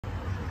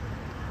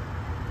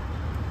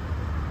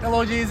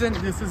Hello Jason,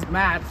 this is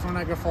Matt from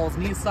Niagara Falls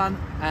Nissan.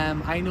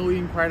 I know you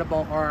inquired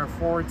about our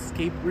Ford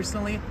Escape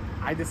recently.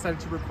 I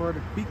decided to record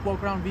a quick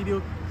walk around video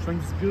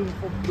showing this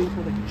beautiful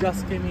vehicle that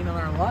just came in on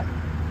our lot.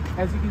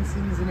 As you can see,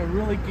 it's in a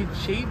really good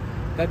shape.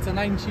 That's a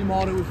 19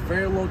 model with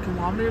very low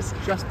kilometers,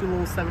 just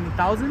below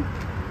 70,000.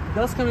 It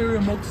does come with a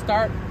remote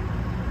start.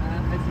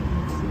 As you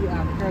can see,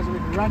 the car's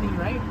already running,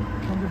 right?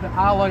 Comes with the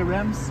alloy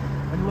rims.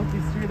 When you look at the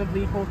exterior of the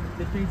vehicle,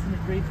 the paint's in a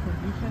great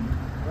condition,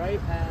 right?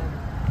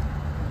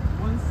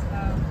 Once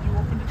you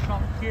open the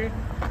trunk here,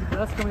 it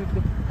does come with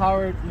the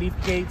power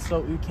lift gate,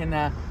 so you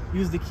can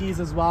use the keys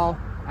as well.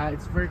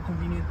 It's very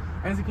convenient.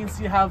 As you can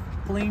see, you have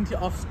plenty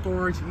of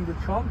storage in the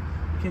trunk.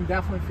 You can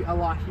definitely fit a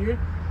lot here.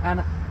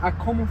 And a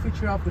common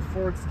feature of the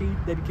Ford Escape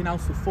that you can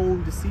also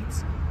fold the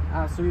seats,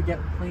 so you get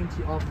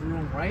plenty of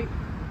room, right?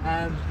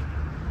 And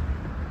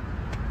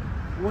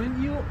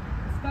when you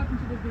step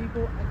into the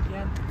vehicle,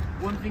 again,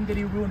 one thing that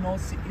you will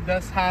notice, it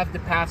does have the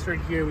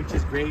password here, which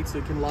is great, so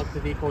you can lock the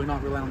vehicle and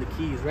not rely on the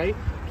keys, right?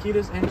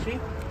 Keyless entry.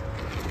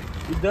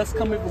 It does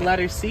come with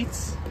leather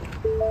seats,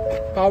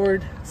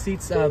 powered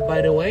seats,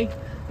 by the way.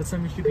 That's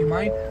something to keep in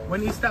mind.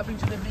 When you step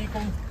into the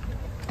vehicle,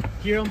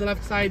 here on the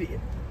left side,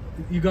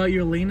 you got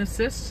your lane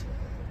assist,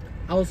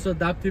 also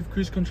adaptive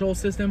cruise control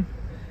system,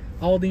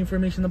 all the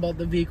information about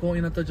the vehicle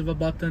in a touch of a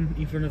button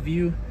in front of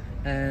you.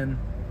 And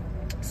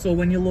so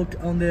when you look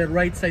on the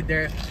right side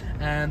there,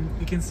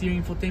 you can see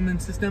your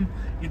infotainment system.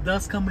 It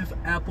does come with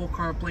Apple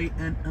CarPlay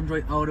and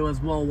Android Auto as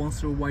well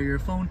once you wire your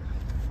phone.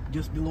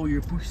 Just below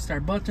your push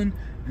start button,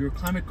 your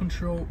climate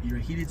control, your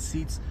heated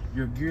seats,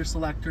 your gear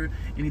selector,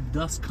 and it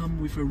does come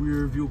with a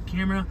rear view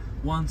camera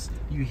once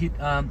you hit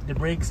the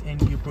brakes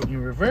and you put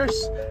in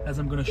reverse, as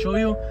I'm going to show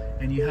you,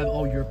 and you have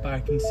all your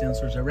parking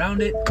sensors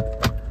around it.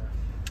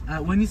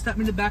 When you step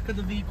in the back of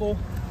the vehicle,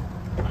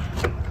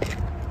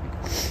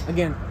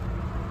 again,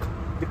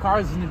 the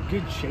car is in a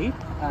good shape.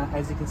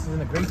 As you can see, it's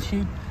in a great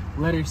shape.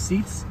 Leather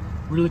seats,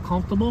 really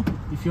comfortable.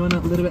 If you want a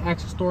little bit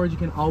extra storage, you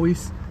can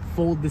always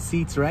fold the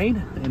seats, right?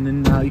 And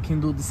then you can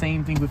do the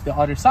same thing with the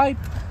other side.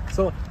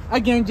 So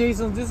again,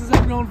 Jason, this is a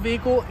pre-owned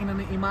vehicle in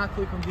an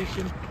immaculate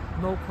condition.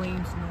 No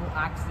claims, no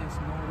accidents,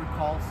 no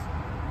recalls.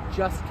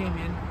 Just came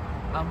in.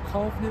 I'm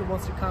confident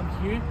once you come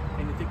here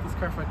and you take this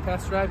car for a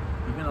test drive,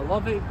 you're gonna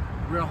love it.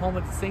 We're home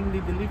at the same day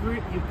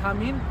delivery. You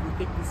come in, you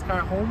take this car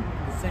home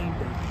the same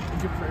day.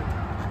 Thank you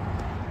for